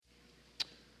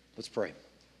Let's pray.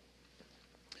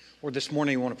 Lord, this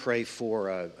morning we want to pray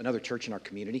for another church in our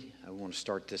community. We want to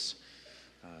start this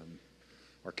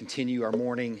or continue our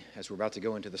morning as we're about to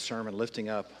go into the sermon, lifting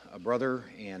up a brother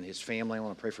and his family. I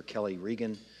want to pray for Kelly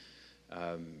Regan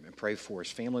and pray for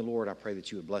his family, Lord. I pray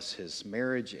that you would bless his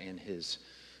marriage and his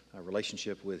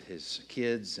relationship with his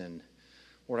kids. And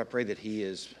Lord, I pray that he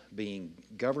is being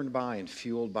governed by and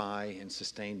fueled by and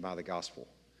sustained by the gospel.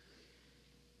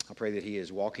 I pray that he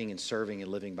is walking and serving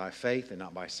and living by faith and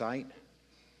not by sight.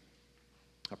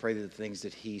 I pray that the things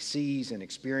that he sees and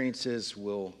experiences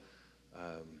will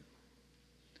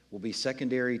be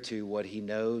secondary to what he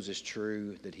knows is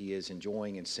true, that he is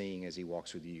enjoying and seeing as he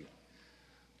walks with you.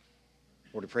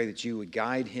 Lord, I pray that you would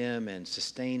guide him and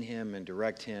sustain him and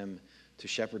direct him to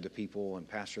shepherd the people and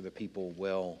pastor the people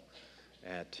well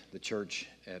at the church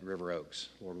at River Oaks.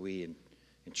 Lord, we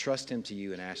entrust him to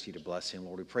you and ask you to bless him.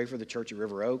 Lord, we pray for the church at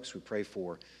River Oaks. We pray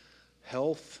for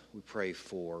health. We pray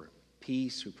for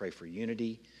peace. We pray for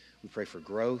unity. We pray for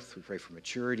growth. We pray for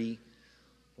maturity.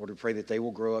 Lord, we pray that they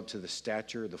will grow up to the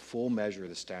stature, the full measure of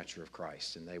the stature of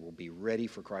Christ, and they will be ready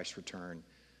for Christ's return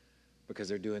because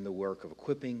they're doing the work of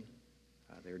equipping.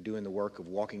 They're doing the work of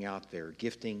walking out their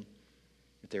gifting,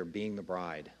 that they're being the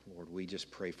bride. Lord, we just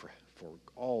pray for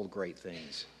all great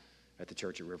things at the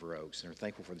church at River Oaks, and are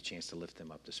thankful for the chance to lift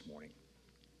them up this morning.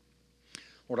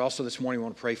 Lord, also this morning we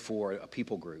want to pray for a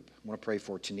people group. I want to pray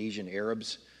for Tunisian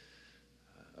Arabs,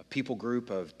 a people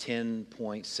group of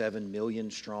 10.7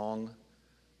 million strong,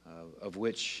 of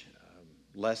which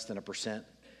less than 1%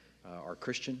 are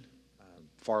Christian,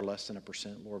 far less than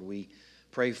 1%. Lord, we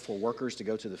pray for workers to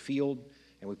go to the field,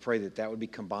 and we pray that that would be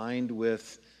combined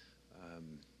with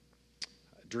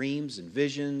dreams and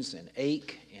visions and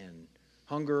ache and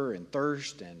hunger and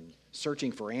thirst and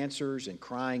searching for answers and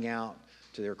crying out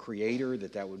to their Creator,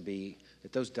 that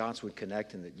those dots would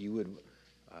connect, and that you would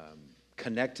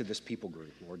connect to this people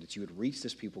group, Lord, that you would reach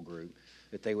this people group,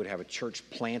 that they would have a church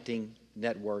planting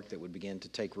network that would begin to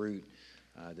take root,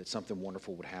 that something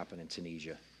wonderful would happen in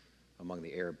Tunisia among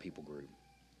the Arab people group.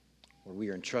 Lord, we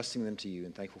are entrusting them to you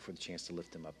and thankful for the chance to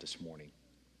lift them up this morning.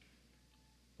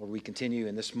 Lord, we continue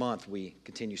in this month, we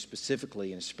continue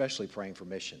specifically and especially praying for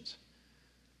missions.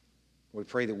 We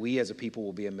pray that we as a people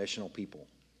will be a missional people.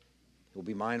 We'll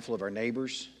be mindful of our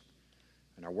neighbors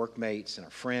and our workmates and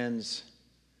our friends,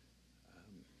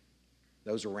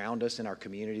 those around us in our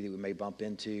community that we may bump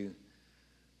into,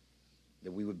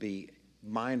 that we would be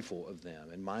mindful of them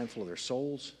and mindful of their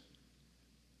souls.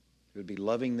 We would be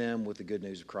loving them with the good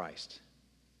news of Christ,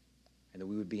 and that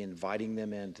we would be inviting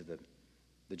them into the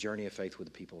journey of faith with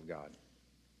the people of God.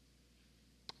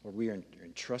 Lord, we are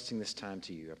entrusting this time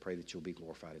to you. I pray that you'll be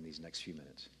glorified in these next few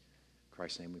minutes. In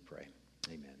Christ's name we pray.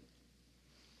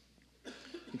 Amen.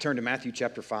 We turn to Matthew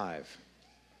chapter 5.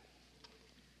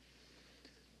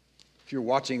 If you're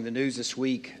watching the news this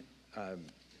week,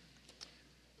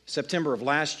 September of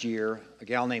last year, a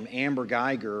gal named Amber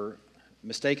Geiger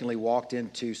mistakenly walked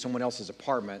into someone else's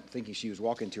apartment, thinking she was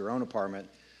walking to her own apartment,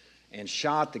 and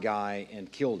shot the guy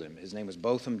and killed him. His name was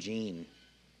Botham Jean.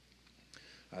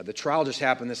 The trial just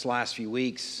happened this last few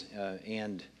weeks,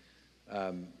 and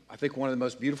I think one of the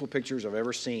most beautiful pictures I've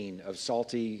ever seen of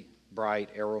salty, bright,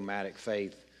 aromatic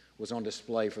faith was on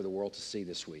display for the world to see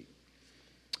this week.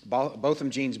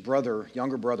 Botham Jean's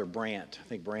younger brother, Brant, I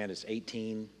think Brant is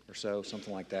 18 or so,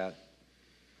 something like that.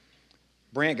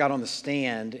 Brant got on the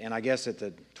stand, and I guess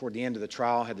toward the end of the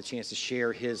trial had the chance to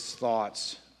share his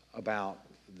thoughts about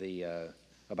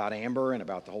Amber and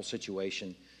about the whole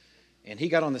situation. And he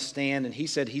got on the stand, and he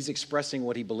said he's expressing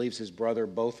what he believes his brother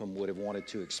Botham would have wanted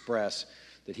to express,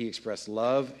 that he expressed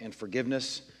love and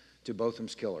forgiveness to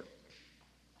Botham's killer.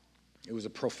 It was a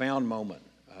profound moment.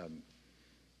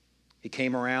 He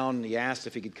came around, he asked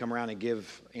if he could come around and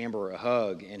give Amber a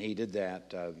hug, and he did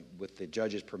that with the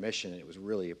judge's permission, and it was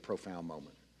really a profound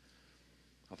moment.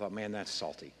 I thought, man, that's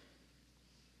salty.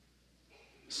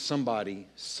 Somebody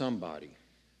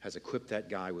has equipped that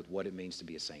guy with what it means to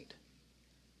be a saint.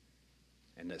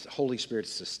 And the Holy Spirit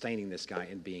is sustaining this guy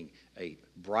in being a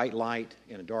bright light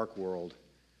in a dark world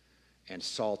and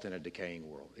salt in a decaying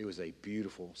world. It was a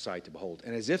beautiful sight to behold.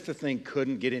 And as if the thing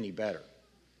couldn't get any better,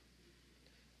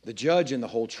 the judge in the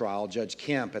whole trial, Judge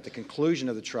Kemp, at the conclusion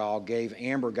of the trial, gave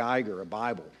Amber Geiger a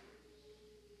Bible.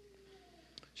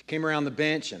 She came around the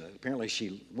bench, and apparently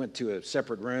she went to a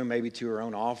separate room, maybe to her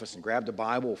own office, and grabbed a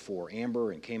Bible for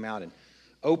Amber and came out and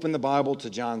opened the Bible to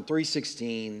John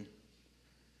 3:16.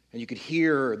 And you could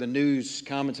hear the news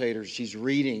commentators. She's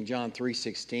reading John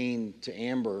 3:16 to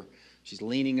Amber. She's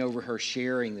leaning over her,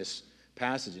 sharing this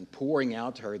passage and pouring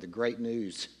out to her the great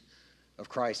news of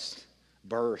Christ's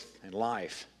birth and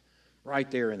life. right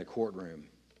there in the courtroom.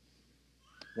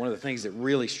 One of the things that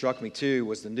really struck me, too,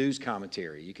 was the news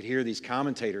commentary. You could hear these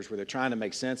commentators where they're trying to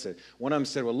make sense of it. One of them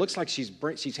said, well, it looks like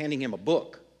she's handing him a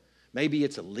book. Maybe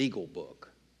it's a legal book.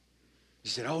 He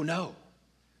said, oh, no,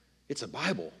 it's a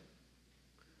Bible.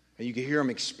 And you could hear him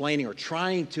explaining or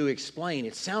trying to explain.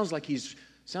 It sounds like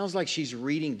she's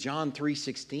reading John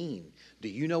 3:16. Do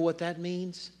you know what that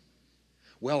means?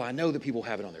 Well, I know that people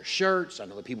have it on their shirts. I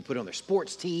know that people put it on their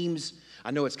sports teams.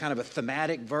 I know it's kind of a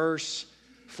thematic verse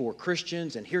for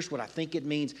Christians, and here's what I think it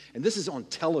means. And this is on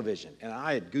television, and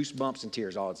I had goosebumps and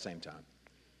tears all at the same time.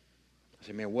 I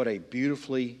said, man, what a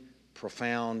beautifully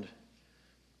profound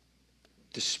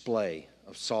display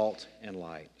of salt and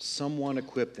light. Someone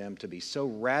equipped them to be so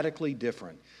radically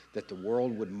different that the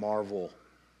world would marvel.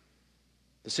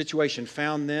 The situation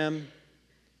found them,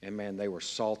 and man, they were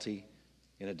salty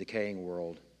in a decaying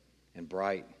world and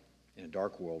bright in a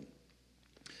dark world.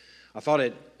 I thought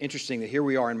it interesting that here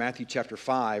we are in Matthew chapter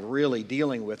 5, really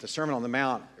dealing with the Sermon on the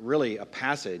Mount, really a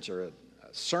passage or a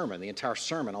sermon, the entire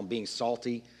sermon on being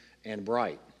salty and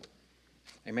bright.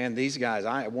 And man, these guys,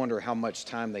 I wonder how much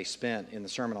time they spent in the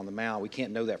Sermon on the Mount. We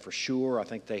can't know that for sure. I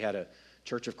think they had a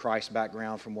Church of Christ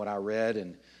background from what I read.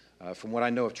 And from what I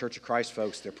know of Church of Christ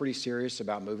folks, they're pretty serious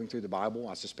about moving through the Bible.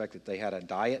 I suspect that they had a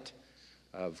diet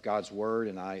of God's Word,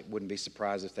 and I wouldn't be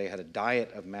surprised if they had a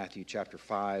diet of Matthew chapter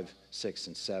 5, 6,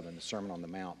 and 7, the Sermon on the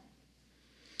Mount.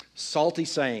 Salty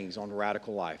sayings on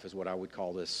radical life is what I would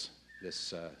call this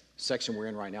section we're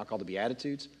in right now, called the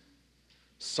Beatitudes.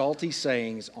 Salty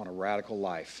sayings on a radical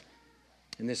life.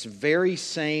 In this very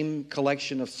same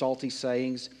collection of salty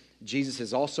sayings, Jesus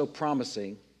is also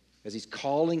promising, as he's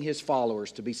calling his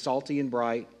followers to be salty and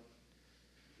bright,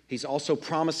 he's also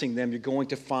promising them you're going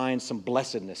to find some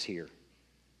blessedness here.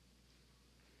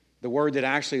 The word that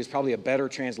actually is probably a better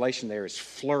translation there is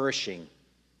flourishing.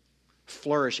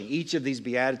 Flourishing. Each of these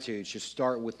Beatitudes should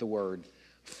start with the word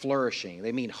flourishing.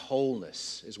 They mean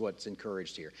wholeness is what's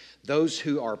encouraged here. Those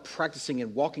who are practicing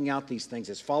and walking out these things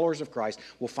as followers of Christ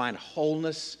will find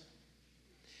wholeness,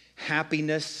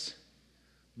 happiness,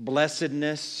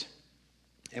 blessedness,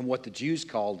 and what the Jews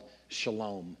called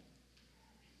shalom.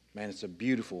 Man, it's a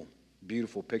beautiful,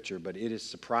 beautiful picture, but it is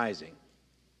surprising.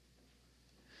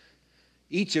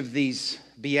 Each of these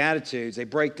Beatitudes, they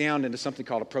break down into something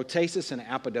called a protasis and an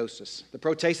apodosis. The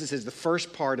protasis is the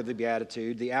first part of the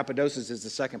Beatitude. The apodosis is the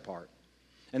second part.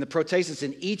 And the protasis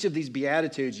in each of these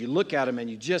Beatitudes, you look at them and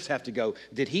you just have to go,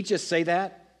 did he just say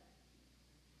that?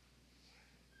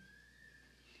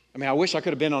 I mean, I wish I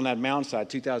could have been on that mountainside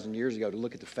 2,000 years ago to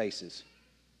look at the faces.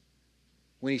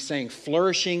 When he's saying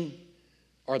flourishing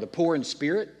are the poor in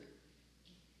spirit,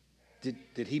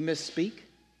 did he misspeak?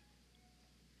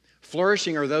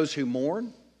 Flourishing are those who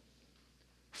mourn.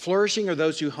 Flourishing are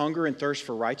those who hunger and thirst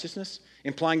for righteousness,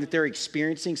 implying that they're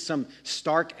experiencing some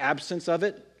stark absence of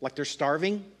it, like they're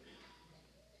starving.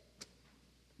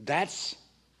 That's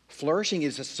flourishing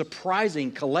is a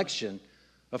surprising collection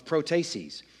of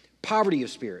protases. Poverty of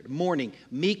spirit, mourning,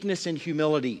 meekness and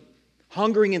humility,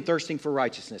 hungering and thirsting for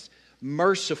righteousness,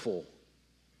 merciful,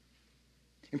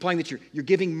 implying that you're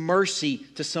giving mercy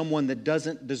to someone that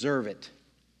doesn't deserve it.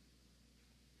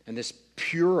 And this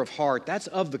pure of heart, that's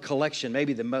of the collection,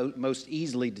 maybe the most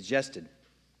easily digested.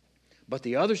 But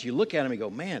the others, you look at them and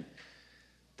go, man,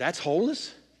 that's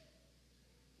wholeness?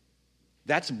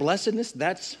 That's blessedness?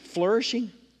 That's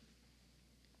flourishing?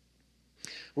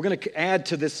 We're going to add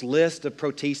to this list of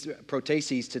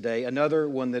protases today another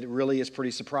one that really is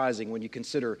pretty surprising when you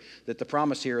consider that the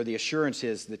promise here, or the assurance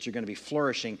is that you're going to be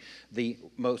flourishing, the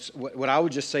most, what I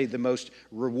would just say, the most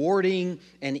rewarding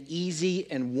and easy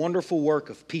and wonderful work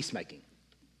of peacemaking.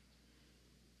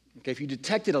 Okay, if you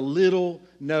detected a little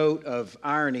note of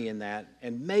irony in that,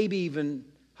 and maybe even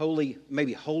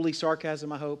holy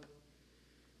sarcasm, I hope.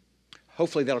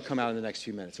 Hopefully that'll come out in the next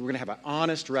few minutes. We're going to have an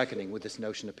honest reckoning with this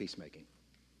notion of peacemaking.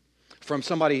 From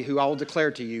somebody who I will declare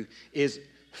to you is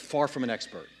far from an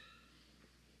expert.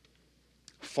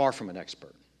 Far from an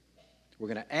expert. We're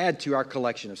going to add to our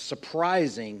collection of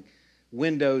surprising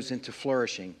windows into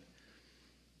flourishing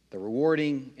the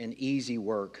rewarding and easy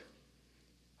work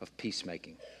of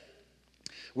peacemaking.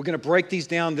 We're going to break these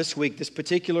down this week, this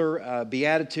particular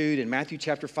beatitude in Matthew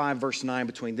chapter 5, verse 9.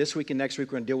 Between this week and next week,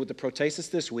 we're going to deal with the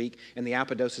protasis this week and the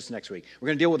apodosis next week. We're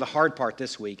going to deal with the hard part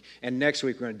this week, and next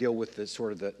week we're going to deal with the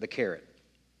sort of the carrot.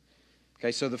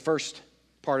 Okay, so the first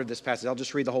part of this passage, I'll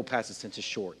just read the whole passage since it's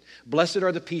short. Blessed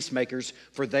are the peacemakers,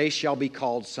 for they shall be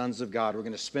called sons of God. We're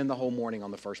going to spend the whole morning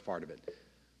on the first part of it.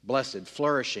 Blessed,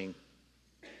 flourishing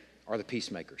are the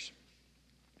peacemakers.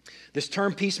 This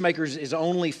term peacemakers is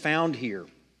only found here.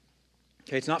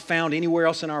 Okay, it's not found anywhere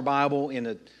else in our Bible in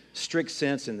a strict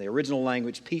sense in the original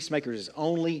language, peacemakers is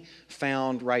only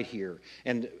found right here.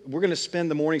 And we're going to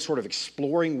spend the morning sort of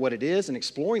exploring what it is and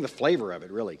exploring the flavor of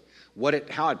it, really.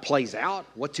 How it plays out,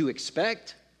 what to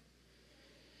expect.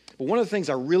 But one of the things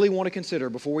I really want to consider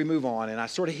before we move on, and I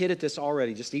sort of hit at this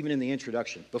already, just even in the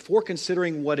introduction, before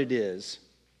considering what it is,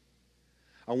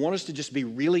 I want us to just be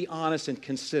really honest and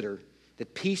consider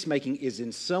that peacemaking is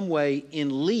in some way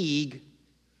in league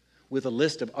with a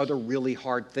list of other really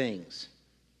hard things.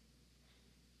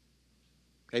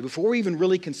 Okay, before we even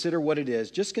really consider what it is,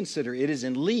 just consider it is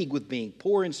in league with being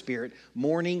poor in spirit,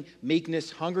 mourning, meekness,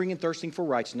 hungering and thirsting for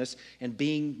righteousness, and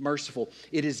being merciful.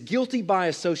 It is guilty by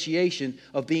association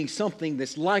of being something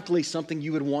that's likely something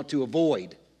you would want to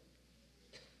avoid.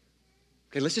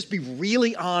 Okay, let's just be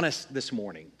really honest this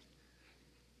morning.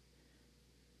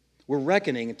 We're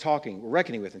reckoning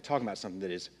with and talking about something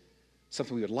that is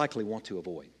something we would likely want to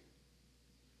avoid.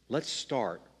 Let's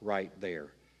start right there,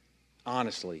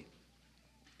 honestly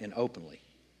and openly.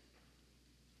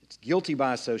 It's guilty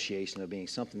by association of being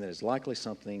something that is likely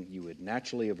something you would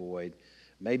naturally avoid,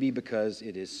 maybe because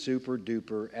it is super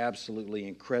duper, absolutely,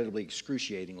 incredibly,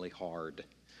 excruciatingly hard.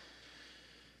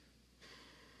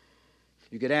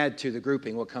 You could add to the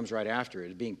grouping what comes right after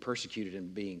it, being persecuted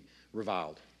and being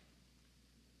reviled.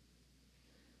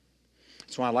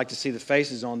 That's why I like to see the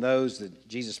faces on those that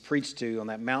Jesus preached to on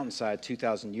that mountainside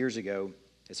 2,000 years ago.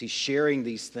 As he's sharing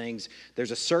these things,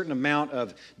 there's a certain amount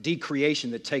of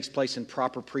decreation that takes place in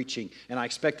proper preaching. And I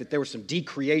expect that there was some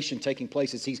decreation taking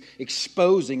place as he's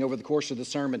exposing over the course of the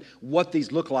sermon what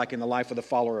these look like in the life of the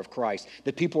follower of Christ.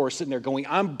 That people are sitting there going,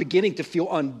 I'm beginning to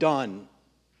feel undone.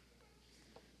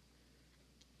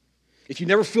 If you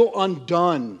never feel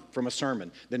undone from a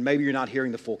sermon, then maybe you're not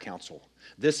hearing the full counsel.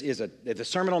 If the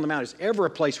Sermon on the Mount is ever a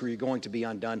place where you're going to be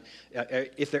undone,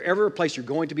 if there's ever a place you're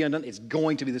going to be undone, it's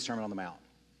going to be the Sermon on the Mount.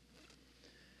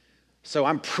 So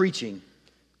I'm preaching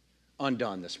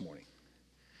undone this morning.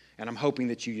 And I'm hoping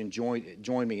that you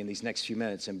join me in these next few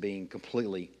minutes in being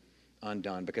completely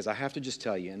undone. Because I have to just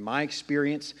tell you, in my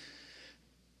experience,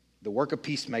 the work of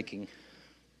peacemaking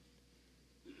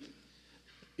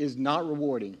is not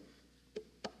rewarding.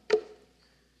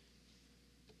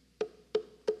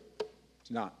 It's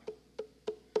not.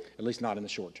 At least not in the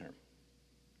short term.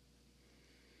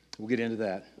 We'll get into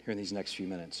that here in these next few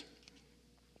minutes.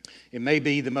 It may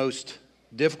be the most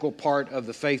difficult part of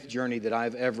the faith journey that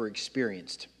I've ever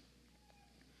experienced.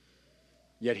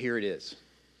 Yet here it is.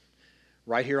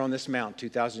 Right here on this mountain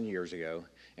 2,000 years ago,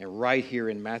 and right here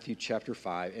in Matthew chapter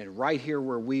 5, and right here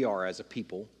where we are as a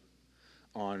people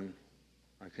on,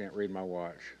 I can't read my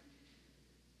watch,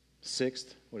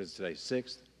 6th, what is today,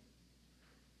 6th?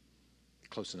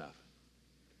 Close enough,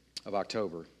 of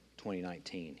October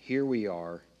 2019. Here we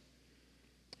are.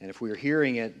 And if we are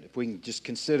hearing it, if we can just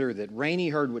consider that Rainey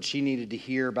heard what she needed to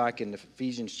hear back in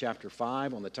Ephesians chapter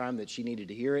 5 on the time that she needed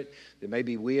to hear it, then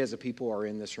maybe we as a people are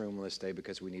in this room on this day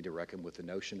because we need to reckon with the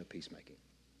notion of peacemaking.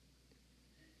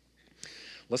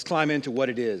 Let's climb into what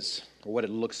it is or what it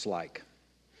looks like.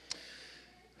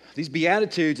 These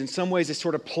Beatitudes, in some ways, they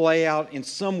sort of play out in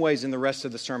some ways in the rest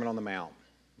of the Sermon on the Mount.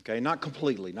 Okay, not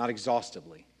completely, not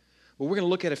exhaustively. But we're going to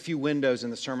look at a few windows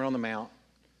in the Sermon on the Mount,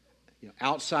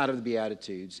 outside of the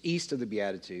Beatitudes, east of the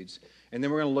Beatitudes, and then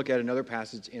we're going to look at another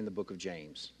passage in the book of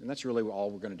James. And that's really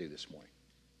all we're going to do this morning.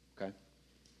 Okay?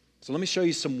 So let me show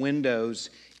you some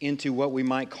windows into what we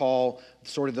might call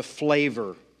sort of the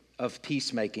flavor of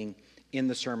peacemaking in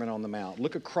the Sermon on the Mount.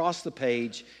 Look across the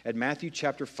page at Matthew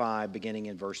chapter 5, beginning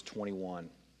in verse 21.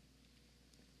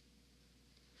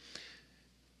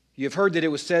 You have heard that it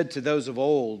was said to those of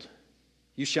old,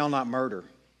 you shall not murder.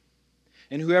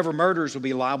 And whoever murders will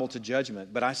be liable to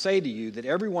judgment. But I say to you that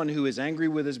everyone who is angry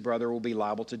with his brother will be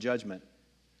liable to judgment.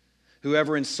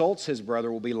 Whoever insults his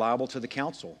brother will be liable to the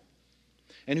council.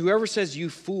 And whoever says you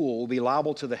fool will be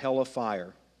liable to the hell of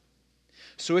fire.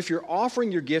 So if you're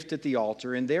offering your gift at the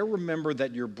altar and there remember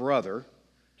that your brother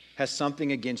has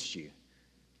something against you.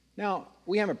 Now,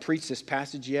 we haven't preached this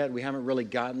passage yet. We haven't really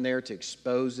gotten there to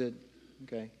expose it.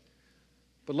 Okay?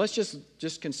 But let's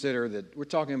just consider that we're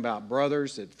talking about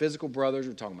brothers, that physical brothers,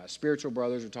 we're talking about spiritual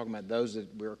brothers, we're talking about those that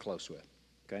we're close with,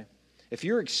 okay? If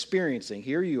you're experiencing,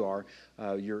 here you are,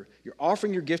 you're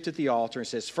offering your gift at the altar and it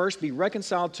says, first be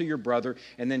reconciled to your brother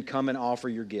and then come and offer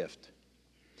your gift.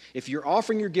 If you're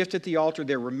offering your gift at the altar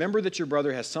there, remember that your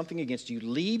brother has something against you.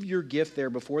 Leave your gift there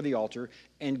before the altar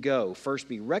and go. First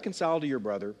be reconciled to your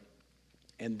brother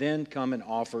and then come and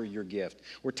offer your gift.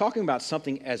 We're talking about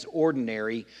something as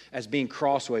ordinary as being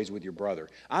crossways with your brother.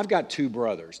 I've got two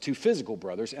brothers, two physical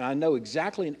brothers, and I know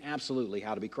exactly and absolutely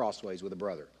how to be crossways with a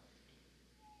brother.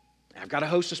 I've got a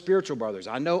host of spiritual brothers.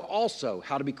 I know also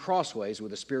how to be crossways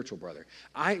with a spiritual brother.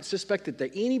 I suspect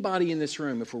that anybody in this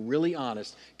room, if we're really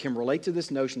honest, can relate to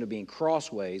this notion of being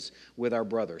crossways with our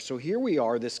brother. So here we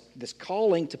are, this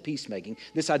calling to peacemaking,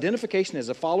 this identification as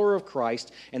a follower of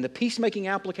Christ, and the peacemaking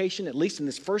application, at least in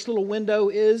this first little window,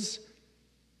 is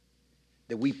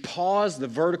that we pause the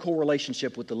vertical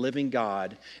relationship with the living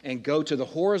God and go to the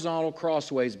horizontal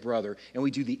crossways brother, and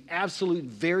we do the absolute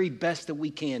very best that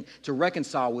we can to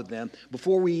reconcile with them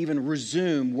before we even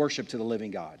resume worship to the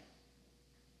living God.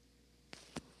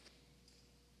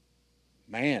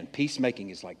 Man, peacemaking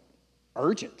is like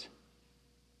urgent,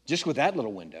 just with that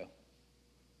little window.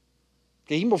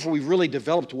 Okay, even before we've really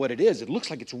developed what it is, it looks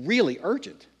like it's really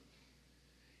urgent.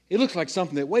 It looks like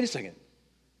something that, wait a second,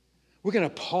 we're going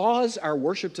to pause our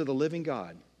worship to the living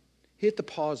God, hit the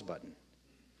pause button,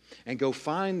 and go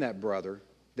find that brother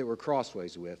that we're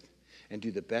crossways with and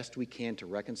do the best we can to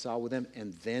reconcile with them,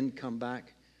 and then come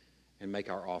back and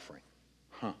make our offering.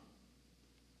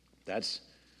 That's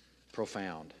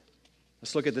profound.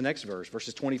 Let's look at the next verse,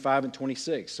 verses 25 and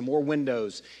 26. Some more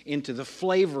windows into the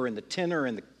flavor and the tenor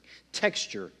and the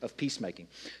texture of peacemaking.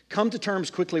 Come to terms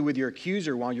quickly with your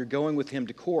accuser while you're going with him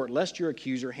to court, lest your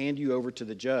accuser hand you over to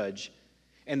the judge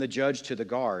and the judge to the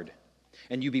guard,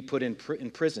 and you be put in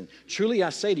prison. Truly I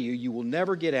say to you, you will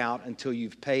never get out until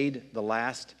you've paid the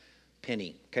last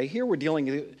penny. Okay, here we're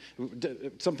dealing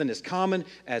with something as common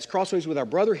as crossways with our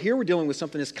brother. Here we're dealing with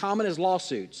something as common as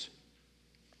lawsuits.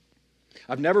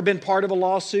 I've never been part of a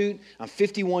lawsuit. I'm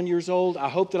 51 years old. I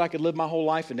hope that I could live my whole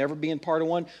life and never be in part of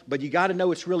one. But you got to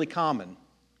know it's really common.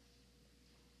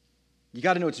 You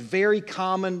got to know it's very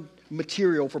common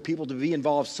material for people to be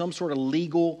involved in some sort of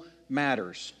legal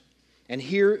matters. And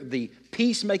here the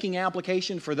peacemaking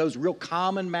application for those real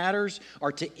common matters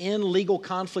are to end legal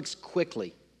conflicts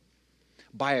quickly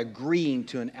by agreeing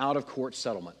to an out-of-court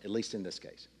settlement, at least in this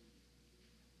case.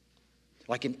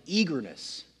 Like an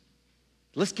eagerness.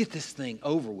 Let's get this thing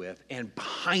over with and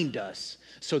behind us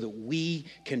so that we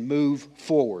can move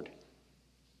forward.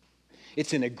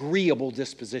 It's an agreeable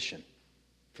disposition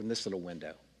from this little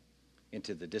window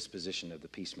into the disposition of the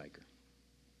peacemaker.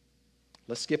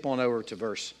 Let's skip on over to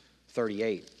verse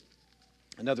 38.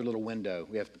 Another little window.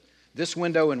 We have this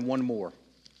window and one more.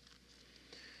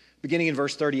 Beginning in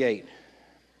verse 38.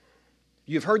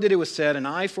 You have heard that it was said, an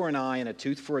eye for an eye and a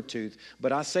tooth for a tooth.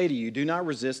 But I say to you, do not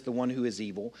resist the one who is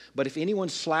evil. But if anyone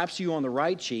slaps you on the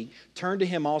right cheek, turn to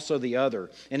him also the other.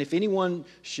 And if anyone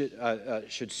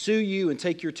should sue you and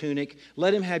take your tunic,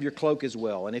 let him have your cloak as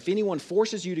well. And if anyone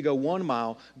forces you to go 1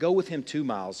 mile, go with him 2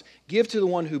 miles. Give to the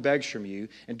one who begs from you,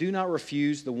 and do not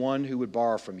refuse the one who would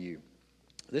borrow from you.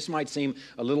 This might seem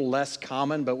a little less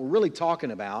common, but we're really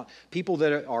talking about people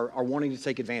that are wanting to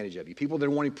take advantage of you, people that are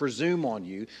wanting to presume on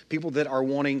you, people that are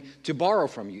wanting to borrow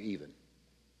from you even.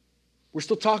 We're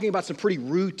still talking about some pretty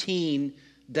routine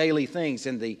daily things,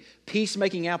 and the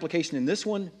peacemaking application in this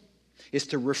one is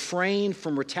to refrain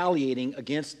from retaliating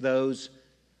against those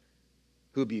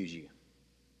who abuse you.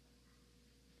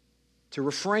 To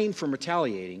refrain from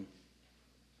retaliating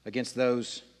against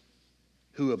those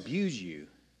who abuse you.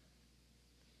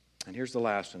 And here's the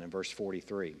last one in verse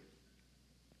 43.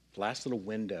 Last little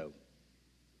window.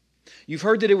 You've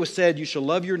heard that it was said, you shall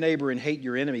love your neighbor and hate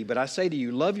your enemy. But I say to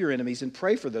you, love your enemies and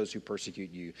pray for those who persecute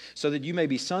you, so that you may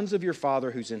be sons of your Father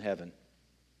who's in heaven.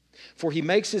 For he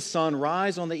makes his sun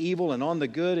rise on the evil and on the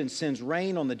good, and sends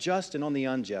rain on the just and on the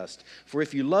unjust. For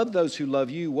if you love those who love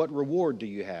you, what reward do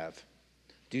you have?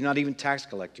 Do not even tax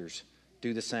collectors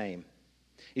do the same?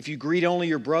 If you greet only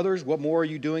your brothers, what more are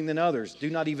you doing than others? Do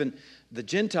not even the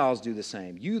Gentiles do the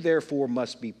same? You therefore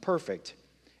must be perfect,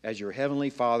 as your heavenly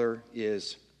Father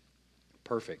is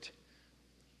perfect.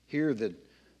 Here the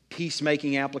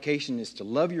peacemaking application is to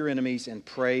love your enemies and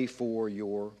pray for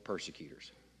your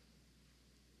persecutors.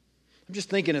 I'm just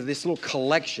thinking of this little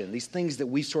collection, these things that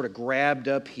we sort of grabbed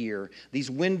up here,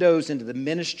 these windows into the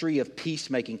ministry of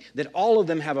peacemaking, that all of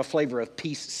them have a flavor of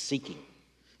peace-seeking.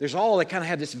 There's all that kind of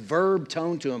have this verb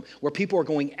tone to them where people are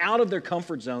going out of their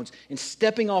comfort zones and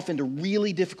stepping off into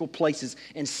really difficult places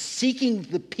and seeking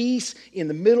the peace in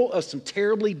the middle of some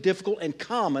terribly difficult and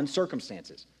common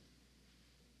circumstances.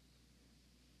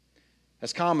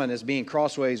 As common as being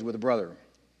crossways with a brother.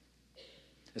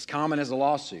 As common as a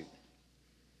lawsuit.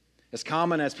 As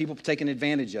common as people taking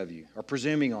advantage of you or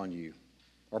presuming on you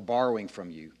or borrowing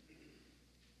from you.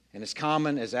 And as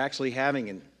common as actually having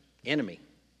an enemy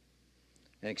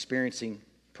and experiencing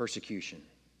persecution.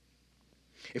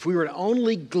 If we were to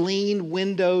only glean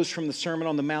windows from the Sermon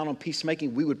on the Mount on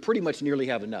peacemaking, we would pretty much nearly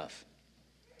have enough.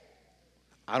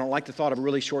 I don't like the thought of a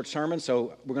really short sermon,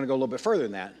 so we're going to go a little bit further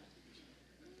than that.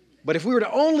 But if we were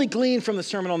to only glean from the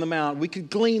Sermon on the Mount, we could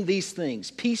glean these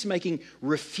things. Peacemaking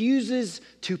refuses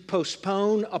to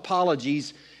postpone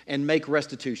apologies and make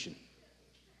restitution.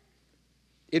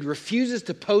 It refuses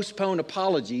to postpone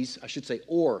apologies, I should say,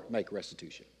 or make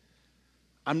restitution.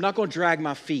 I'm not going to drag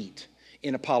my feet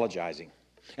in apologizing.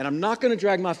 And I'm not going to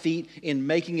drag my feet in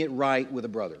making it right with a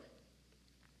brother.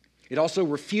 It also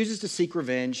refuses to seek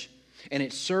revenge, and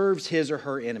it serves his or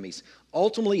her enemies.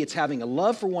 Ultimately, it's having a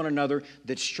love for one another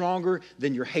that's stronger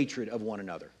than your hatred of one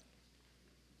another.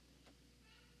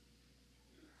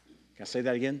 Can I say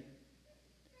that again?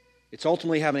 It's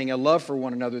ultimately having a love for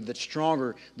one another that's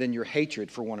stronger than your hatred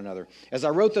for one another. As I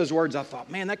wrote those words, I thought,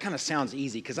 man, that kind of sounds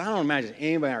easy, because I don't imagine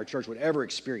anybody in our church would ever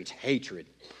experience hatred.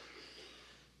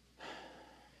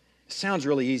 It sounds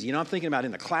really easy. You know, I'm thinking about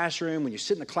in the classroom, when you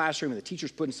sit in the classroom and the teacher's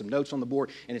putting some notes on the board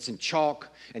and it's in chalk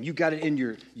and you've got it in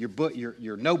your book,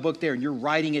 your notebook there, and you're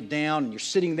writing it down, and you're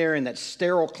sitting there in that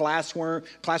sterile classroom.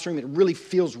 It really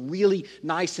feels really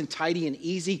nice and tidy and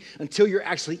easy until you're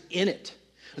actually in it.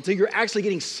 Until you're actually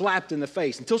getting slapped in the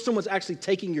face, until someone's actually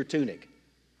taking your tunic,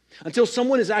 until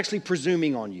someone is actually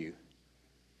presuming on you,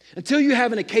 until you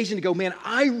have an occasion to go, man,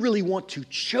 I really want to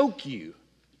choke you.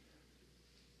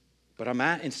 But I'm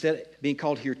instead being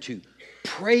called here to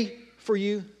pray for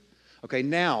you. Okay,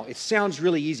 now it sounds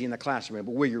really easy in the classroom,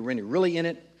 but where you're really in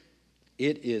it,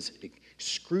 it is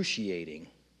excruciating.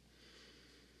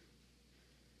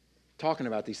 Talking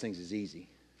about these things is easy.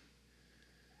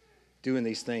 Doing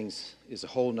these things is a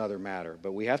whole nother matter.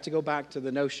 But we have to go back to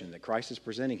the notion that Christ is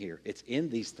presenting here. It's in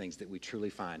these things that we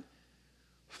truly find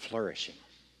flourishing.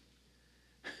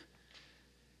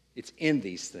 It's in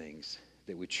these things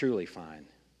that we truly find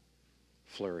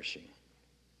flourishing.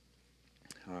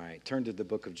 All right, turn to the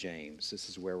book of James. This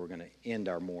is where we're going to end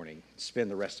our morning,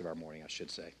 spend the rest of our morning, I should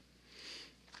say.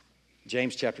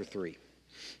 James chapter 3.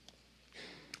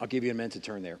 I'll give you a minute to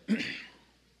turn there.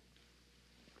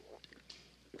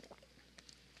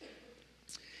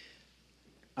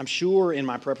 I'm sure in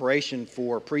my preparation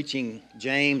for preaching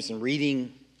James and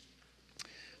reading,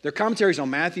 there are commentaries on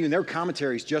Matthew and there are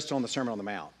commentaries just on the Sermon on the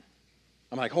Mount.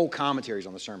 I'm like, whole commentaries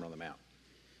on the Sermon on the Mount.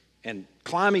 And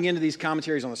climbing into these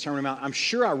commentaries on the Sermon on the Mount, I'm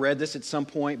sure I read this at some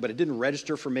point, but it didn't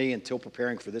register for me until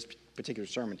preparing for this particular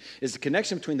sermon, is the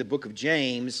connection between the book of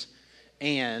James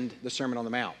and the Sermon on the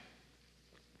Mount.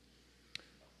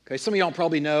 Okay, some of y'all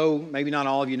probably know, maybe not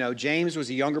all of you know, James was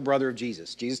the younger brother of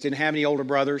Jesus. Jesus didn't have any older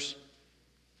brothers.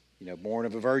 You know, born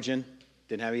of a virgin,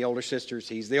 didn't have any older sisters.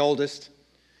 He's the oldest.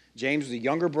 James was the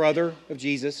younger brother of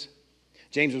Jesus.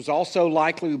 James was also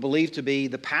likely believed to be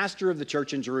the pastor of the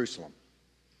church in Jerusalem.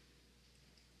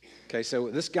 Okay, so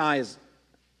this guy is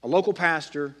a local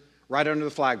pastor right under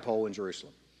the flagpole in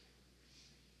Jerusalem.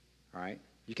 All right?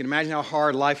 You can imagine how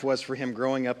hard life was for him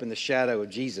growing up in the shadow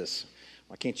of Jesus.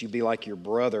 Why can't you be like your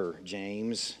brother,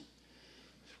 James?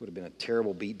 This would have been a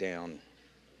terrible beatdown.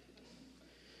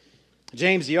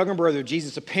 James, the younger brother of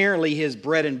Jesus, apparently his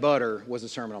bread and butter was the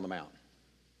Sermon on the Mount.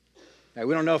 Now,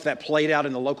 we don't know if that played out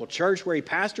in the local church where he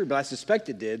pastored, but I suspect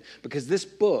it did, because this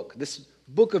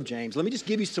book of James, let me just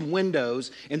give you some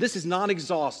windows, and this is not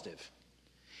exhaustive,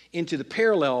 into the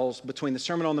parallels between the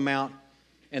Sermon on the Mount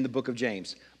and the book of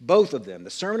James. Both of them, the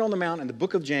Sermon on the Mount and the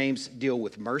book of James, deal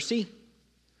with mercy.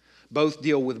 Both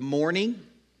deal with mourning.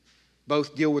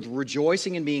 Both deal with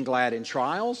rejoicing and being glad in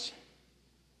trials.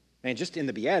 And just in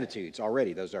the Beatitudes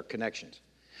already, those are connections.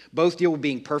 Both deal with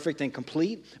being perfect and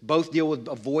complete. Both deal with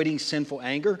avoiding sinful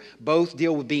anger. Both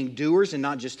deal with being doers and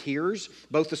not just hearers.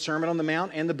 Both the Sermon on the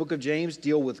Mount and the book of James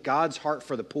deal with God's heart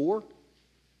for the poor.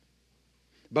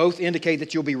 Both indicate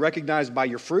that you'll be recognized by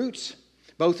your fruits.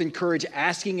 Both encourage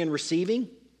asking and receiving.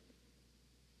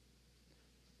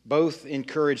 Both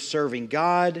encourage serving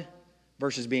God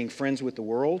versus being friends with the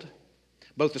world.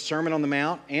 Both the Sermon on the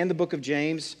Mount and the book of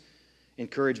James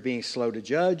encourage being slow to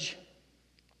judge.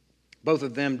 Both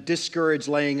of them discourage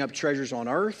laying up treasures on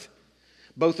earth.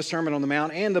 Both the Sermon on the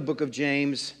Mount and the book of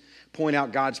James point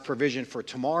out God's provision for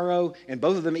tomorrow, and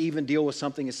both of them even deal with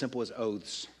something as simple as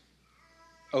oaths.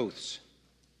 Oaths.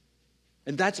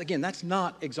 And that's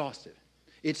not exhaustive.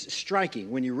 It's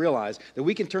striking when you realize that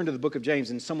we can turn to the book of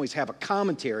James and in some ways have a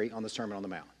commentary on the Sermon on the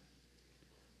Mount.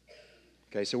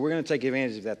 Okay, so we're going to take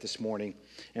advantage of that this morning,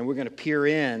 and we're going to peer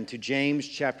into James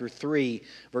chapter 3,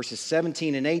 verses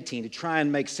 17 and 18 to try and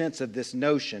make sense of this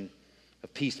notion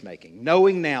of peacemaking,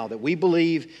 knowing now that we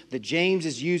believe that James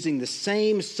is using the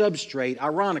same substrate,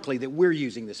 ironically, that we're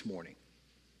using this morning.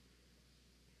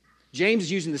 James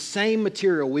is using the same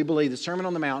material, we believe, the Sermon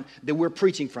on the Mount, that we're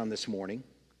preaching from this morning,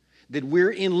 that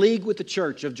we're in league with the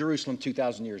church of Jerusalem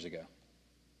 2,000 years ago.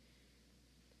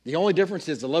 The only difference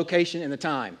is the location and the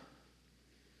time.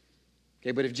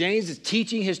 Okay, but if James is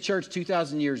teaching his church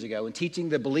 2,000 years ago and teaching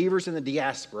the believers in the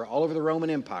diaspora all over the Roman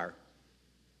Empire,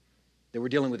 then we're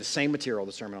dealing with the same material,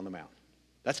 the Sermon on the Mount.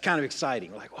 That's kind of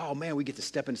exciting. We're like, oh man, we get to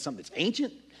step into something that's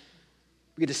ancient.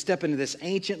 We get to step into this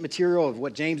ancient material of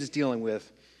what James is dealing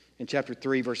with in chapter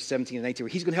 3, verses 17 and 18, where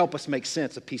he's going to help us make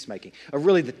sense of peacemaking, of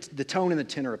really the tone and the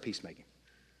tenor of peacemaking.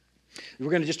 We're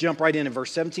going to just jump right in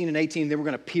verse 17 and 18, then we're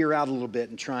going to peer out a little bit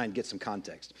and try and get some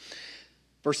context.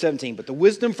 Verse 17, but the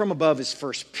wisdom from above is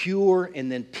first pure,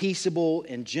 and then peaceable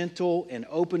and gentle and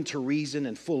open to reason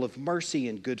and full of mercy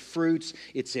and good fruits.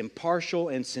 It's impartial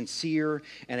and sincere,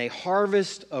 and a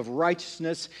harvest of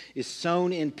righteousness is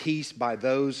sown in peace by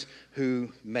those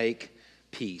who make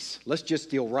peace. Let's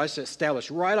just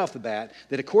establish right off the bat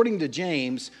that according to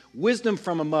James, wisdom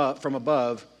from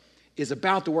above is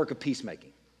about the work of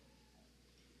peacemaking.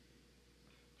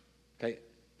 Okay?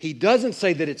 He doesn't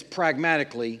say that it's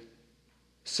pragmatically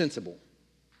sensible.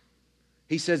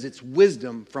 He says it's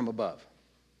wisdom from above.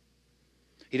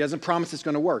 He doesn't promise it's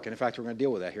going to work. And in fact, we're going to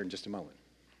deal with that here in just a moment.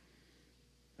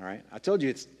 All right? I told you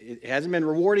it hasn't been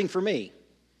rewarding for me.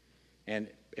 And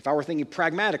if I were thinking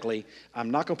pragmatically, I'm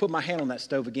not going to put my hand on that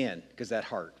stove again because that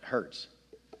hurts.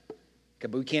 Okay,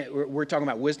 but we're talking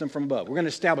about wisdom from above. We're going to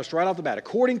establish right off the bat,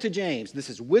 according to James, this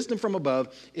is wisdom from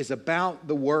above is about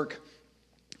the work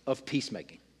of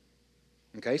peacemaking.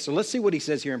 Okay, so let's see what he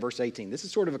says here in verse 18. This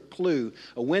is sort of a clue,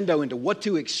 a window into what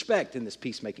to expect in this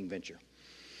peacemaking venture.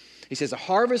 He says, a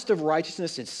harvest of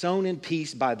righteousness is sown in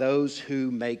peace by those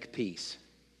who make peace.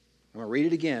 I'm going to read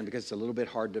it again because it's a little bit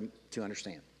hard to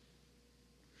understand.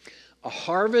 A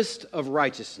harvest of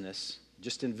righteousness,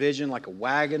 just envision like a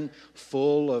wagon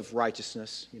full of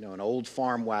righteousness, an old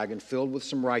farm wagon filled with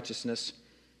some righteousness.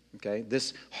 Okay,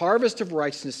 this harvest of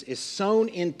righteousness is sown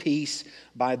in peace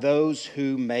by those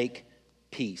who make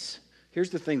peace. Here's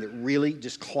the thing that really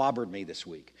just clobbered me this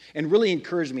week and really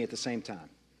encouraged me at the same time.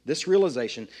 This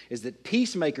realization is that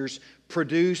peacemakers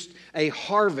produced a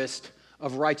harvest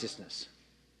of righteousness.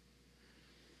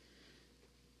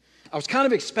 I was kind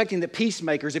of expecting that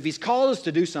peacemakers, if he's called us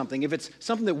to do something, if it's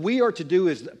something that we are to do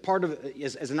as part of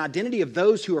as an identity of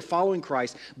those who are following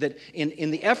Christ, that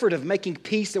in the effort of making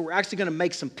peace, that we're actually going to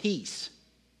make some peace.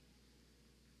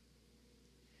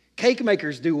 Cake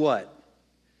makers do what?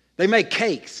 They make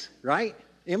cakes, right,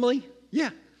 Emily? Yeah.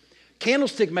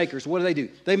 Candlestick makers, what do?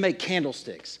 They make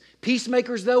candlesticks.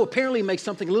 Peacemakers, though, apparently make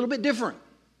something a little bit different.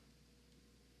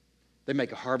 They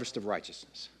make a harvest of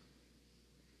righteousness.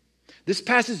 This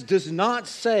passage does not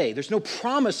say, there's no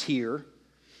promise here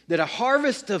that a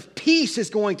harvest of peace is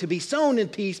going to be sown in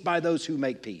peace by those who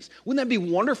make peace. Wouldn't that be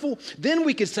wonderful? Then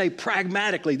we could say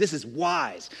pragmatically, this is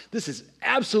wise. This is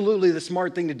absolutely the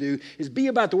smart thing to do, is be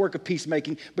about the work of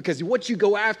peacemaking, because what you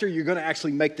go after, you're going to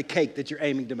actually make the cake that you're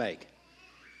aiming to make.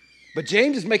 But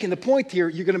James is making the point here,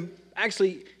 you're going to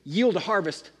actually yield a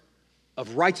harvest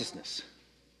of righteousness.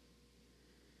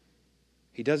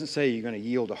 He doesn't say you're going to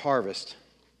yield a harvest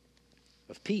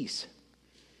of peace.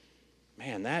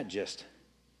 Man, that just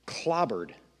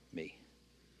clobbered me.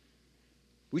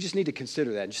 We just need to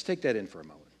consider that and just take that in for a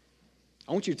moment.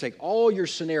 I want you to take all your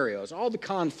scenarios, all the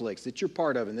conflicts that you're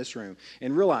part of in this room,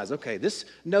 and realize, okay, this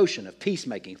notion of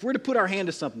peacemaking, if we're to put our hand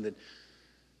to something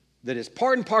that is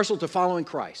part and parcel to following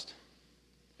Christ,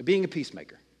 being a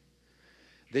peacemaker,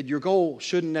 that your goal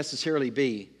shouldn't necessarily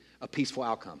be a peaceful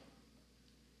outcome.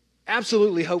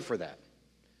 Absolutely hope for that.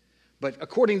 But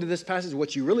according to this passage,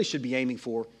 what you really should be aiming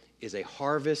for is a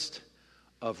harvest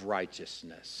of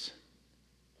righteousness.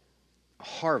 A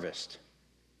harvest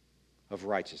of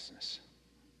righteousness.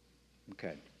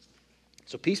 Okay.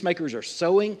 So peacemakers are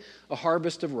sowing a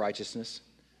harvest of righteousness.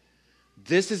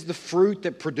 This is the fruit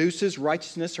that produces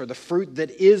righteousness, or the fruit that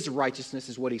is righteousness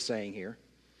is what he's saying here.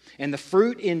 And the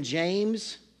fruit in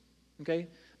James, okay,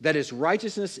 that is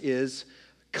righteousness is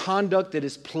conduct that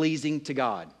is pleasing to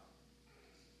God.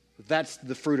 That's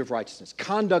the fruit of righteousness.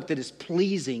 Conduct that is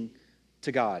pleasing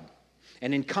to God.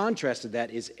 And in contrast to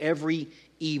that is every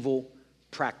evil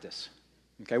practice.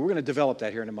 Okay, we're going to develop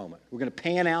that here in a moment. We're going to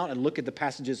pan out and look at the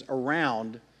passages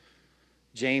around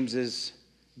James's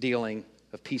dealing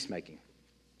of peacemaking.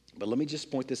 But let me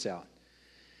just point this out.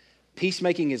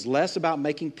 Peacemaking is less about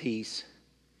making peace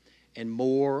and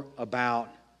more about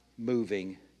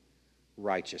moving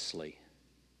righteously.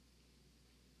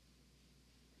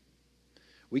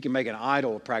 We can make an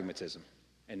idol of pragmatism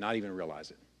and not even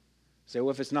realize it. Say,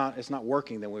 well, if it's not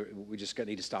working, then we just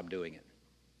need to stop doing it.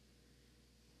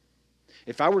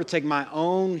 If I were to take my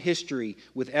own history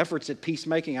with efforts at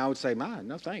peacemaking, I would say,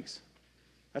 no thanks.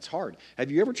 That's hard.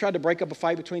 Have you ever tried to break up a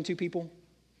fight between two people?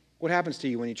 What happens to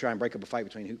you when you try and break up a fight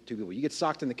between two people? You get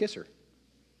socked in the kisser.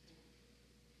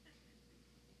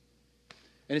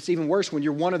 And it's even worse when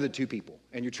you're one of the two people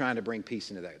and you're trying to bring peace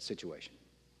into that situation.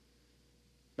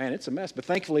 Man, it's a mess. But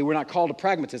thankfully, we're not called to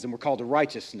pragmatism. We're called to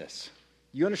righteousness.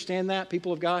 You understand that,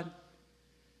 people of God?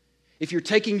 If you're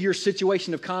taking your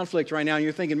situation of conflict right now and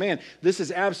you're thinking, man, this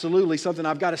is absolutely something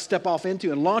I've got to step off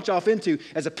into and launch off into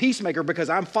as a peacemaker because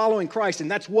I'm following Christ and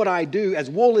that's what I do as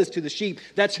wool is to the sheep.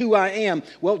 That's who I am.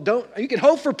 Well, you can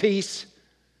hope for peace,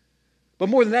 but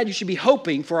more than that, you should be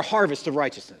hoping for a harvest of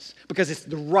righteousness because it's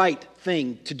the right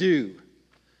thing to do.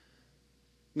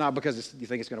 Not because you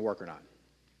think it's going to work or not.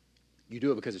 You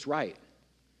do it because it's right,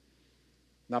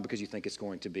 not because you think it's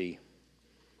going to be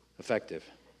effective.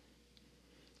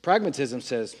 Pragmatism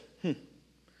says,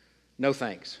 no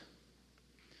thanks.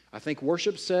 I think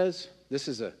worship says, this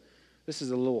is a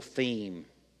little theme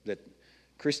that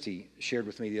Christy shared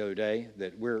with me the other day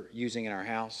that we're using in our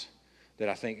house that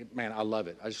I think, man, I love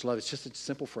it. I just love it. It's just a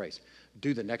simple phrase.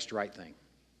 Do the next right thing.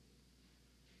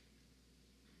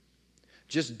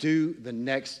 Just do the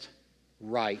next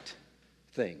right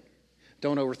thing.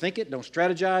 Don't overthink it. Don't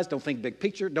strategize. Don't think big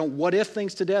picture. Don't what if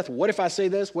things to death. What if I say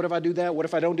this? What if I do that? What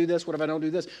if I don't do this? What if I don't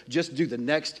do this? Just do the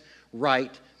next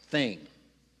right thing.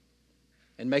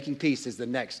 And making peace is the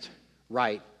next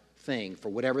right thing for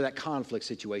whatever that conflict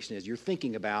situation is you're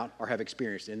thinking about or have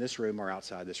experienced in this room or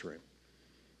outside this room.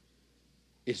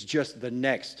 It's just the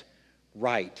next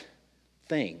right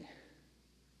thing.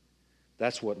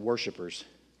 That's what worshipers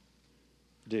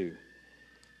do.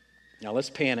 Now let's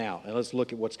pan out and let's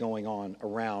look at what's going on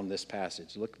around this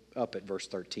passage. Look up at verse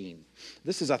 13.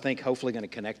 This is, I think, hopefully going to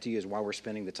connect to you is why we're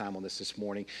spending the time on this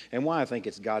morning and why I think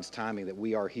it's God's timing that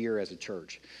we are here as a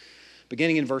church.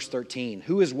 Beginning in verse 13,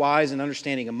 who is wise and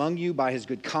understanding among you? By his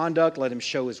good conduct, let him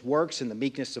show his works in the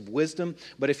meekness of wisdom.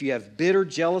 But if you have bitter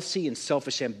jealousy and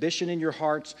selfish ambition in your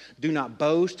hearts, do not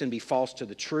boast and be false to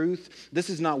the truth. This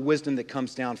is not wisdom that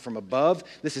comes down from above.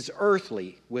 This is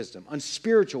earthly wisdom,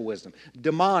 unspiritual wisdom,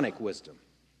 demonic wisdom.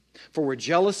 For where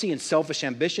jealousy and selfish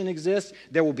ambition exist,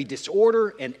 there will be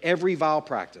disorder and every vile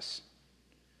practice.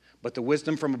 But the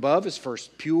wisdom from above is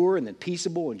first pure and then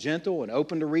peaceable and gentle and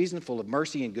open to reason, full of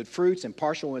mercy and good fruits,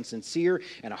 impartial and sincere.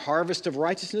 And a harvest of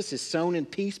righteousness is sown in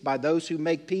peace by those who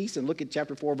make peace. And look at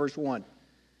chapter 4, verse 1.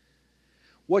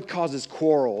 What causes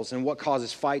quarrels and what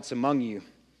causes fights among you?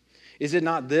 Is it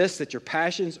not this, that your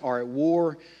passions are at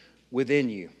war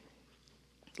within you?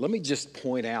 Let me just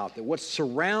point out that what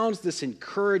surrounds this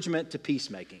encouragement to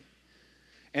peacemaking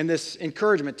and this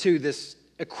encouragement to this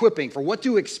equipping for what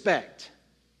to expect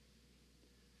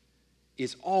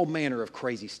is all manner of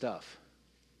crazy stuff.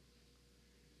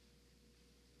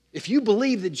 If you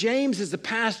believe that James is the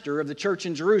pastor of the church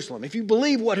in Jerusalem, if you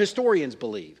believe what historians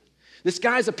believe, this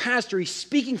guy's a pastor, he's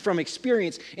speaking from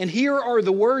experience, and here are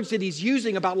the words that he's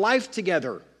using about life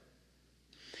together.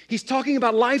 He's talking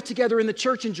about life together in the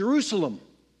church in Jerusalem.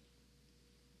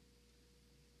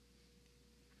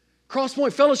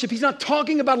 Crosspoint Fellowship, he's not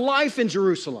talking about life in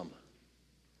Jerusalem.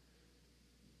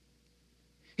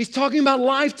 He's talking about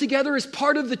life together as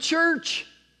part of the church.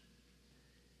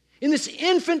 In this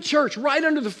infant church right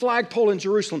under the flagpole in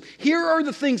Jerusalem, here are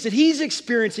the things that he's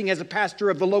experiencing as a pastor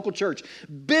of the local church.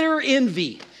 Bitter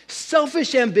envy,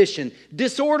 selfish ambition,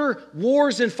 disorder,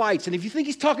 wars, and fights. And if you think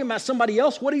he's talking about somebody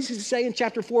else, what does he say in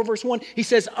chapter 4, verse 1? He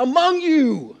says, among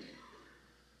you.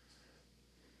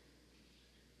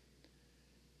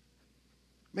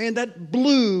 Man, that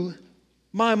blew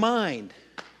my mind.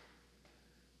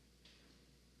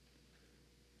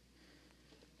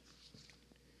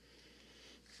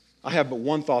 I have but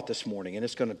one thought this morning, and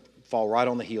it's going to fall right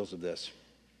on the heels of this.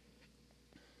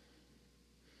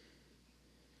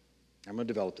 I'm going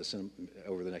to develop this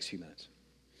over the next few minutes.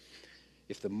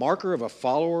 If the marker of a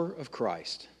follower of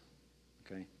Christ,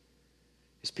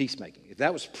 is peacemaking, if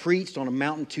that was preached on a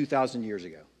mountain 2,000 years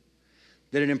ago,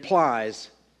 then it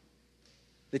implies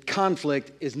that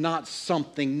conflict is not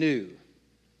something new.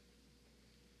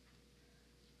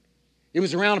 It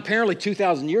was around apparently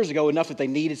 2,000 years ago, enough that they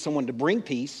needed someone to bring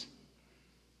peace.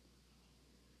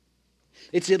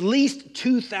 It's at least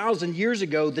 2,000 years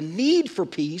ago, the need for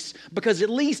peace, because at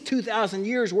least 2,000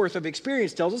 years worth of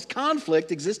experience tells us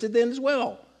conflict existed then as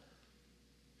well.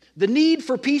 The need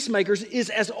for peacemakers is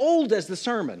as old as the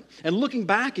sermon. And looking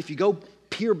back, if you go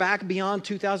peer back beyond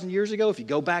 2,000 years ago, if you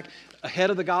go back ahead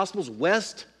of the Gospels,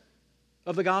 west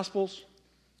of the Gospels,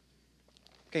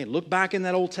 look back in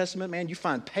that Old Testament, man, you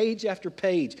find page after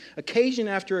page, occasion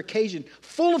after occasion,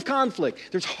 full of conflict.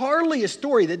 There's hardly a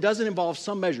story that doesn't involve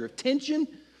some measure of tension,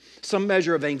 some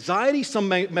measure of anxiety, some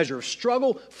measure of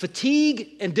struggle,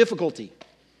 fatigue, and difficulty.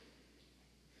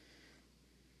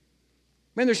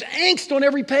 Man, there's angst on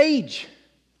every page,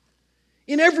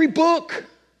 in every book.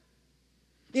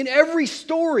 In every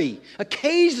story,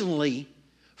 occasionally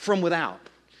from without.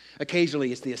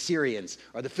 Occasionally it's the Assyrians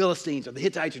or the Philistines or the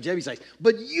Hittites or Jebusites.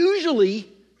 But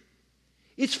usually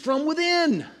it's from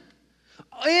within,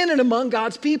 in and among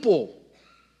God's people.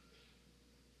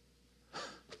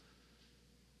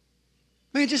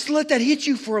 Man, just let that hit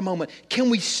you for a moment. Can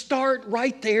we start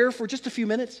right there for just a few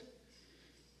minutes?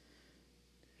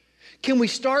 Can we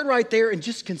start right there and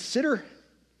just consider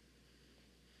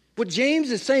what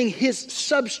James is saying? His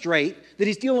substrate that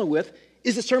he's dealing with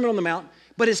is the Sermon on the Mount,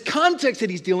 but his context that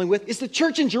he's dealing with is the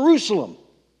church in Jerusalem.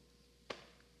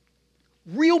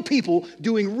 Real people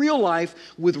doing real life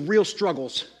with real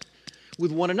struggles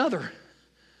with one another.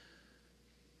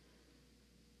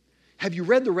 Have you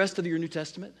read the rest of your New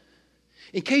Testament?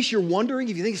 In case you're wondering,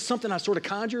 if you think it's something I sort of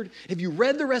conjured, have you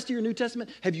read the rest of your New Testament?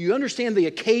 Have you understand the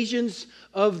occasions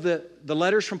of the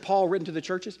letters from Paul written to the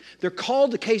churches? They're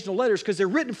called occasional letters because they're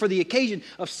written for the occasion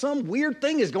of some weird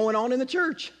thing is going on in the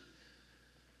church.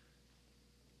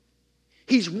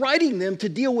 He's writing them to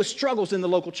deal with struggles in the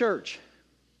local church.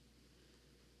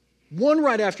 One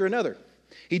right after another.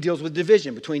 He deals with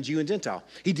division between Jew and Gentile.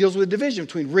 He deals with division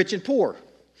between rich and poor.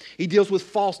 He deals with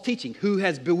false teaching. Who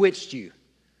has bewitched you?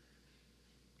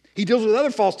 He deals with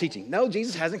other false teaching. No,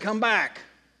 Jesus hasn't come back.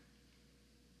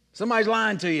 Somebody's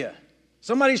lying to you.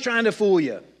 Somebody's trying to fool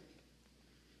you.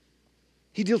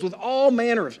 He deals with all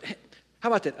manner of, how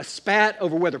about that? A spat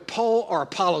over whether Paul or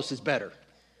Apollos is better.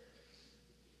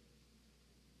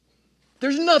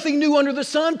 There's nothing new under the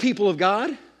sun, people of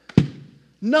God.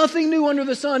 Nothing new under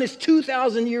the sun. It's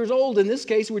 2,000 years old. In this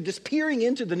case, we're just peering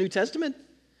into the New Testament.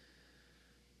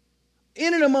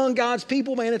 In and among God's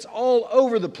people, man, it's all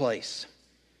over the place.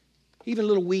 Even a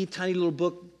little wee, tiny little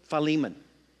book, Philemon,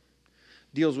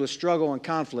 deals with struggle and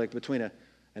conflict between an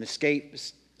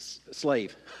escaped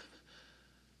slave.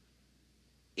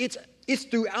 It's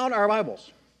throughout our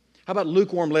Bibles. How about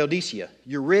lukewarm Laodicea?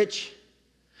 You're rich,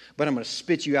 but I'm going to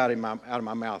spit you out of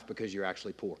my mouth because you're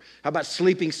actually poor. How about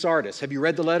sleeping Sardis? Have you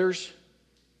read the letters?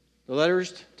 The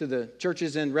letters to the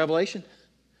churches in Revelation?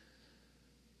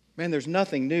 Man, there's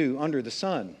nothing new under the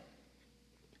sun.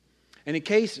 And in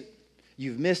case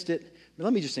you've missed it,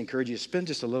 let me just encourage you to spend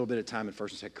just a little bit of time in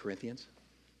 1st and 2nd Corinthians.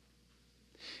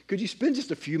 Could you spend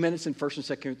just a few minutes in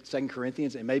 1st and 2nd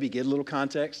Corinthians and maybe get a little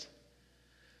context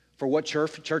for what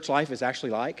church life is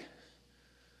actually like?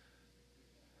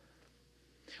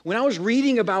 When I was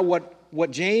reading about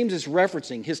what James is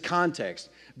referencing, his context,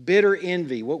 bitter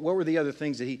envy, what were the other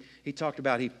things that he talked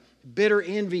about? Bitter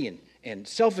envy and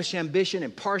selfish ambition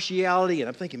and partiality. And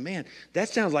I'm thinking, man, that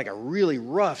sounds like a really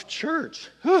rough church.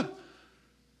 Huh.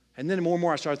 And then the more and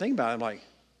more I started thinking about it, I'm like,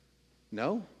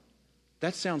 no,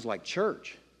 that sounds like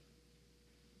church.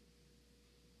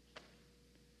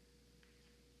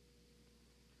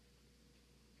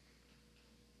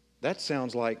 That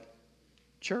sounds like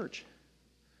church.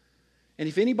 And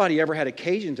if anybody ever had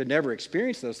occasion to never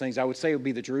experience those things, I would say it would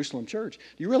be the Jerusalem church.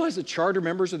 Do you realize the charter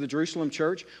members of the Jerusalem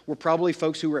church were probably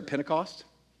folks who were at Pentecost?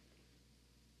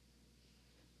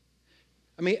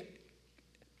 I mean,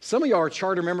 some of y'all are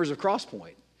charter members of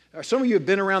Crosspoint. Some of you have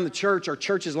been around the church or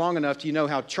churches long enough to know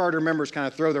how charter members kind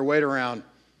of throw their weight around.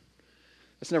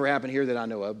 That's never happened here that I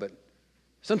know of, but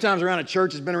sometimes around a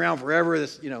church that's been around forever,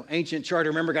 this ancient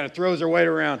charter member kind of throws their weight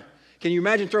around. Can you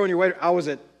imagine throwing your weight? I was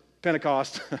at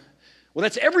Pentecost. Well,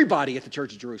 that's everybody at the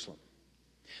Church of Jerusalem.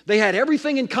 They had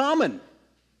everything in common.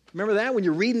 Remember that? When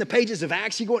you're reading the pages of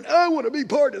Acts, you're going, I want to be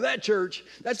part of that church.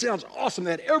 That sounds awesome.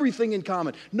 They had everything in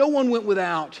common. No one went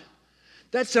without.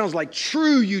 That sounds like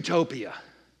true utopia.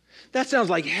 That sounds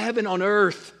like heaven on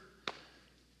earth.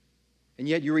 And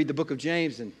yet you read the book of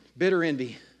James and bitter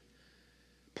envy,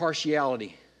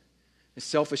 partiality, and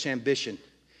selfish ambition,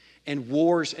 and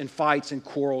wars and fights and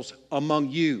quarrels among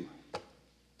you.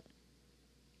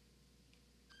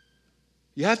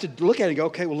 You have to look at it and go,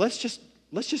 okay, well, let's just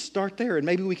start there, and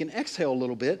maybe we can exhale a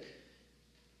little bit.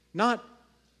 Not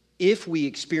if we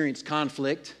experience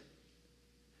conflict,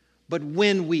 but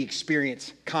when we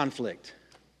experience conflict.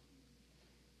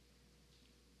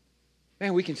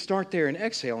 Man, we can start there and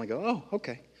exhale and go, oh,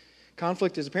 okay.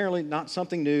 Conflict is apparently not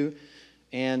something new,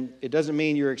 and it doesn't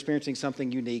mean you're experiencing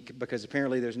something unique, because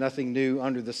apparently there's nothing new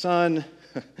under the sun.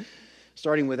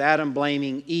 Starting with Adam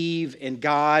blaming Eve and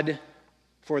God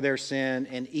for their sin,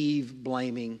 and Eve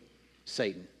blaming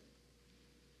Satan.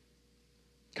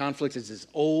 Conflict is as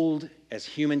old as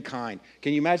humankind.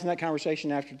 Can you imagine that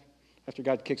conversation after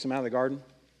God kicks them out of the garden?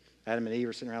 Adam and Eve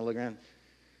are sitting around looking around.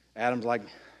 Adam's like, I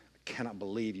cannot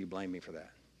believe you blame me for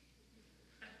that.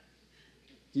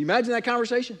 Can you imagine that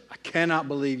conversation? I cannot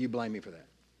believe you blame me for that.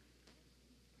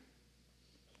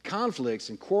 Conflicts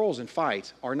and quarrels and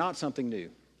fights are not something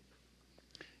new.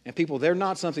 And people, they're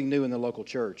not something new in the local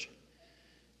church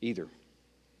either.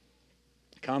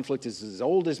 Conflict is as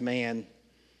old as man,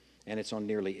 and it's on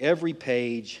nearly every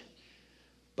page.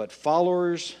 But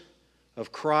followers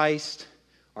of Christ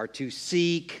are to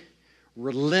seek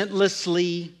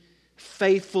relentlessly,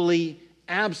 faithfully,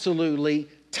 absolutely,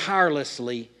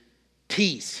 tirelessly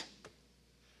peace.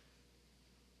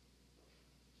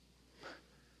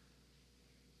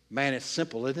 Man, it's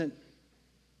simple, isn't it?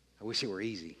 I wish it were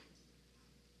easy.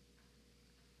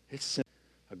 It's simple,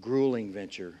 a grueling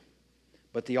venture.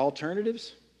 But the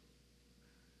alternatives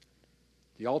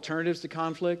to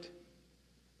conflict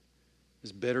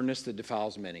is bitterness that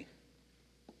defiles many.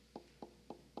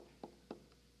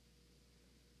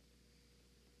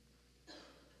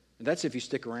 And that's if you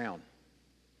stick around.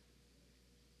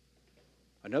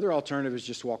 Another alternative is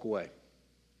just walk away.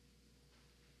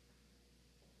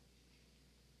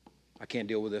 I can't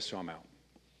deal with this, so I'm out.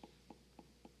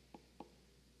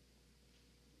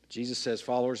 Jesus says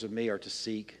followers of me are to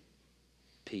seek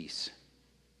peace.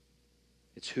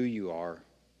 It's who you are.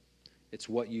 It's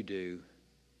what you do.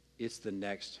 It's the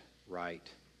next right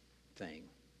thing.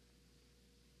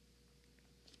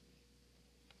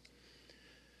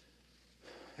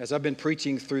 As I've been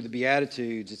preaching through the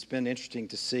Beatitudes, it's been interesting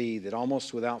to see that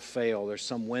almost without fail, there's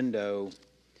some window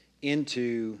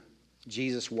into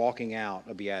Jesus walking out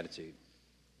a beatitude.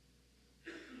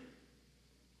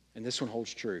 And this one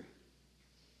holds true.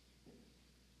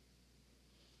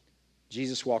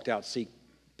 Jesus walked out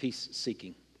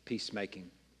peace-seeking,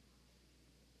 peacemaking.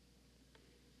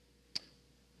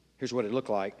 Here's what it looked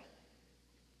like.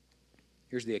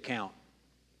 Here's the account.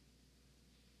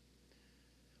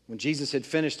 When Jesus had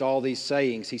finished all these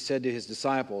sayings, he said to his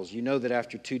disciples, "You know that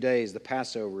after 2 days the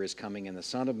Passover is coming, and the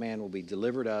Son of Man will be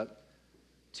delivered up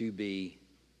to be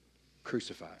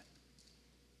crucified."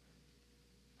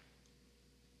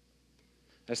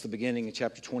 That's the beginning of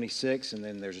chapter 26, and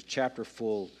then there's a chapter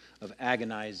full of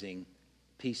agonizing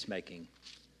peacemaking,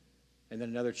 and then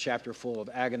another chapter full of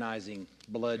agonizing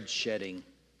bloodshedding.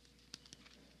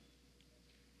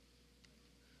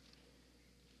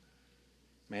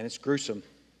 Man, it's gruesome.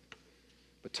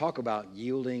 But talk about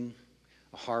yielding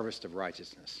a harvest of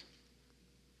righteousness.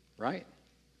 Right?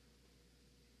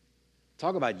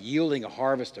 Talk about yielding a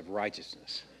harvest of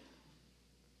righteousness.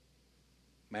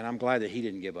 Man, I'm glad that he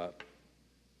didn't give up.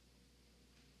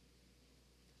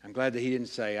 I'm glad that he didn't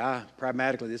say,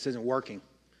 pragmatically, this isn't working.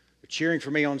 They're cheering for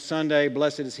me on Sunday.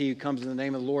 Blessed is he who comes in the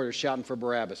name of the Lord. They're shouting for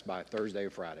Barabbas by Thursday or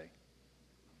Friday.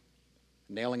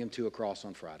 Nailing him to a cross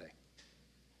on Friday.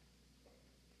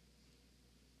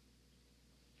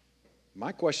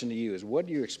 My question to you is, what are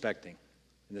you expecting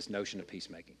in this notion of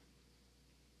peacemaking?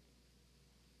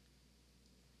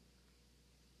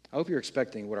 I hope you're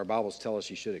expecting what our Bibles tell us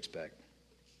you should expect.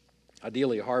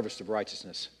 Ideally, a harvest of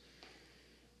righteousness.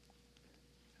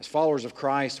 As followers of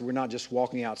Christ, we're not just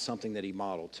walking out something that he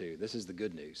modeled too. This is the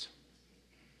good news.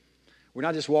 We're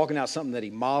not just walking out something that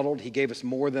he modeled. He gave us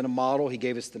more than a model. He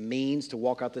gave us the means to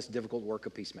walk out this difficult work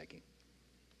of peacemaking.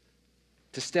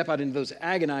 To step out into those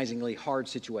agonizingly hard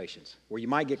situations where you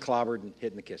might get clobbered and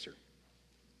hit in the kisser.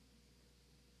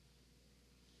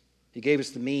 He gave us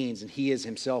the means, and he is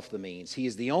himself the means. He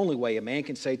is the only way a man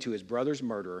can say to his brother's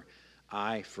murderer,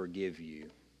 "I forgive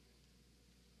you.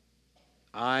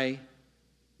 I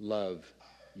love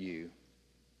you.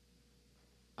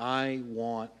 I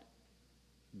want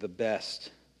the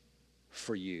best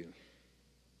for you."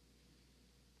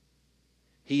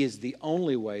 He is the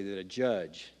only way that a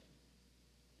judge,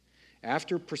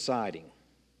 after presiding,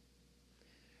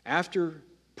 after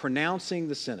pronouncing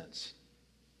the sentence,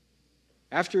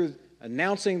 after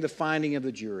announcing the finding of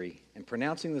the jury and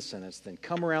pronouncing the sentence, then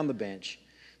come around the bench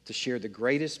to share the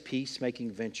greatest peacemaking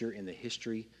venture in the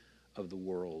history of the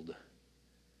world.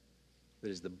 That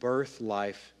is the birth,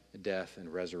 life, death,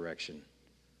 and resurrection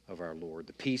of our Lord.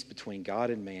 The peace between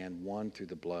God and man won through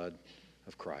the blood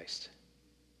of Christ.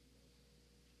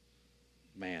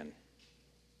 Man,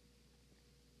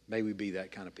 may we be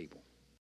that kind of people.